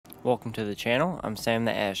Welcome to the channel, I'm Sam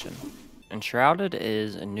the Ashen. Enshrouded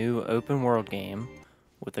is a new open world game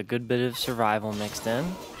with a good bit of survival mixed in,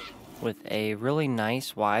 with a really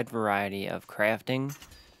nice wide variety of crafting,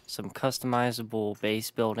 some customizable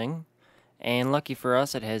base building, and lucky for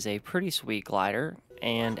us it has a pretty sweet glider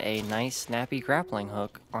and a nice snappy grappling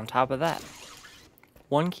hook on top of that.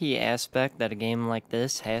 One key aspect that a game like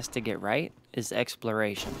this has to get right is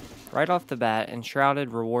exploration. Right off the bat, Enshrouded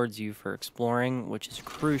rewards you for exploring, which is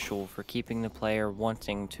crucial for keeping the player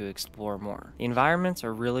wanting to explore more. The environments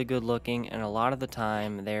are really good looking, and a lot of the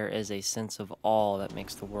time there is a sense of awe that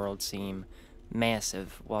makes the world seem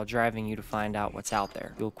massive while driving you to find out what's out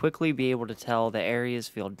there. You'll quickly be able to tell the areas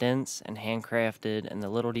feel dense and handcrafted, and the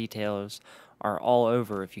little details are all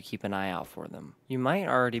over if you keep an eye out for them. You might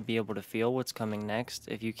already be able to feel what's coming next.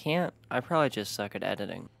 If you can't, I probably just suck at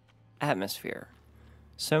editing. Atmosphere.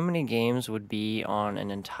 So many games would be on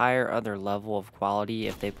an entire other level of quality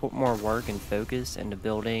if they put more work and focus into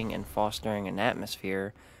building and fostering an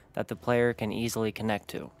atmosphere that the player can easily connect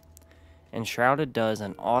to. Enshrouded does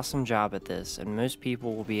an awesome job at this, and most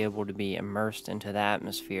people will be able to be immersed into the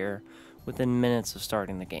atmosphere within minutes of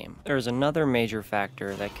starting the game. There is another major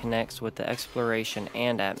factor that connects with the exploration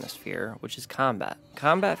and atmosphere, which is combat.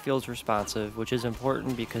 Combat feels responsive, which is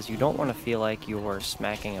important because you don't want to feel like you're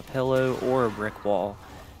smacking a pillow or a brick wall,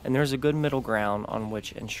 and there's a good middle ground on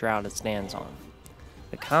which Enshrouded stands on.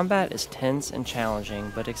 The combat is tense and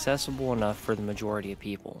challenging, but accessible enough for the majority of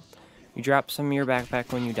people. You drop some of your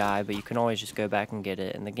backpack when you die, but you can always just go back and get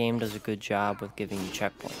it, and the game does a good job with giving you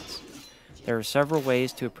checkpoints. There are several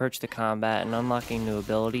ways to approach the combat, and unlocking new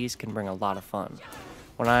abilities can bring a lot of fun.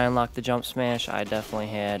 When I unlocked the jump smash, I definitely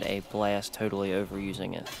had a blast totally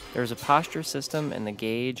overusing it. There's a posture system, and the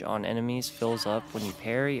gauge on enemies fills up when you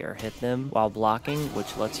parry or hit them while blocking,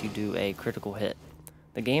 which lets you do a critical hit.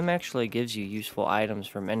 The game actually gives you useful items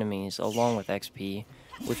from enemies along with XP,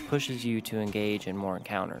 which pushes you to engage in more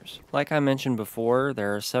encounters. Like I mentioned before,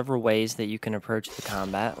 there are several ways that you can approach the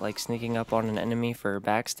combat, like sneaking up on an enemy for a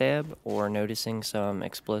backstab, or noticing some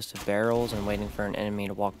explosive barrels and waiting for an enemy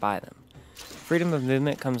to walk by them. Freedom of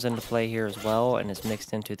movement comes into play here as well and is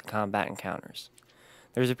mixed into the combat encounters.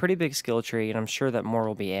 There's a pretty big skill tree, and I'm sure that more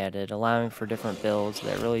will be added, allowing for different builds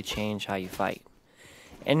that really change how you fight.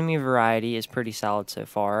 Enemy variety is pretty solid so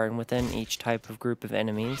far, and within each type of group of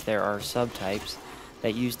enemies there are subtypes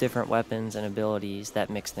that use different weapons and abilities that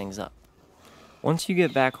mix things up. Once you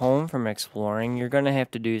get back home from exploring, you're going to have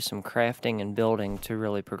to do some crafting and building to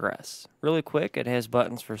really progress. Really quick, it has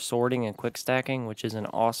buttons for sorting and quick stacking, which is an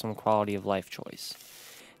awesome quality of life choice.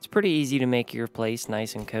 It's pretty easy to make your place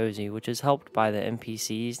nice and cozy, which is helped by the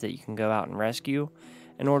NPCs that you can go out and rescue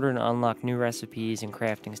in order to unlock new recipes and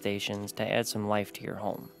crafting stations to add some life to your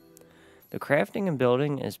home. The crafting and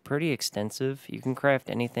building is pretty extensive. You can craft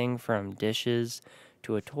anything from dishes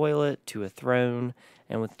to a toilet to a throne,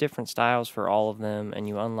 and with different styles for all of them, and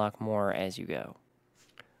you unlock more as you go.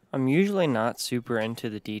 I'm usually not super into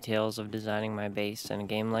the details of designing my base in a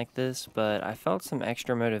game like this, but I felt some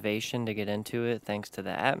extra motivation to get into it thanks to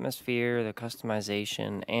the atmosphere, the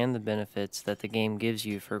customization, and the benefits that the game gives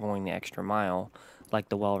you for going the extra mile, like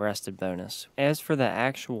the well-rested bonus. As for the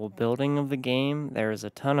actual building of the game, there is a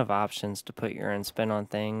ton of options to put your own spin on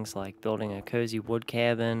things, like building a cozy wood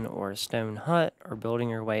cabin or a stone hut, or building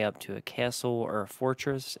your way up to a castle or a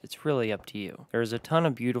fortress. It's really up to you. There's a ton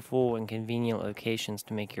of beautiful and convenient locations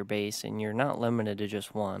to make your base, and you're not limited to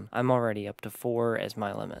just one. I'm already up to 4 as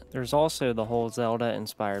my limit. There's also the whole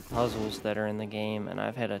Zelda-inspired puzzles that are in the game, and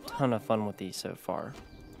I've had a ton of fun with these so far.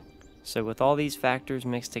 So with all these factors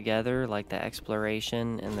mixed together, like the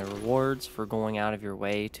exploration and the rewards for going out of your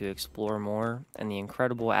way to explore more, and the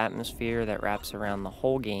incredible atmosphere that wraps around the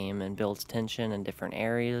whole game and builds tension in different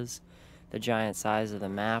areas, the giant size of the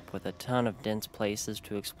map with a ton of dense places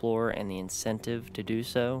to explore and the incentive to do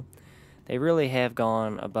so, they really have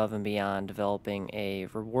gone above and beyond developing a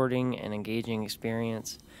rewarding and engaging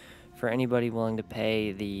experience for anybody willing to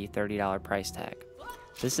pay the $30 price tag.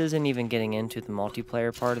 This isn't even getting into the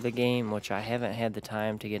multiplayer part of the game, which I haven't had the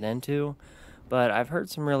time to get into, but I've heard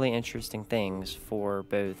some really interesting things for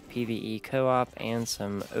both PvE co-op and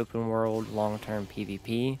some open world long-term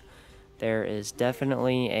PvP. There is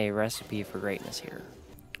definitely a recipe for greatness here.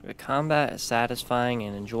 The combat is satisfying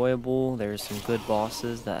and enjoyable. There's some good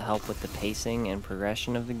bosses that help with the pacing and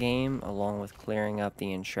progression of the game, along with clearing up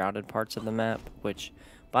the enshrouded parts of the map, which,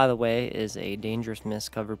 by the way, is a dangerous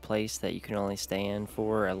mist-covered place that you can only stay in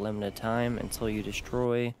for a limited time until you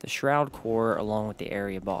destroy the Shroud core along with the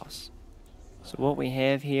area boss. So what we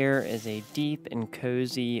have here is a deep and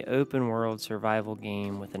cozy open world survival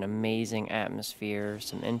game with an amazing atmosphere,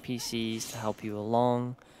 some NPCs to help you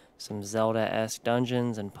along, some Zelda-esque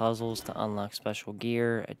dungeons and puzzles to unlock special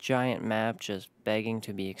gear, a giant map just begging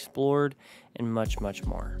to be explored, and much, much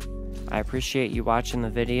more. I appreciate you watching the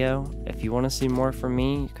video. If you want to see more from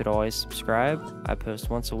me, you could always subscribe. I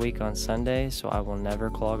post once a week on Sunday, so I will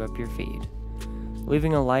never clog up your feed.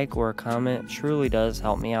 Leaving a like or a comment truly does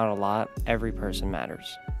help me out a lot. Every person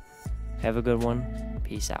matters. Have a good one.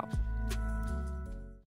 Peace out.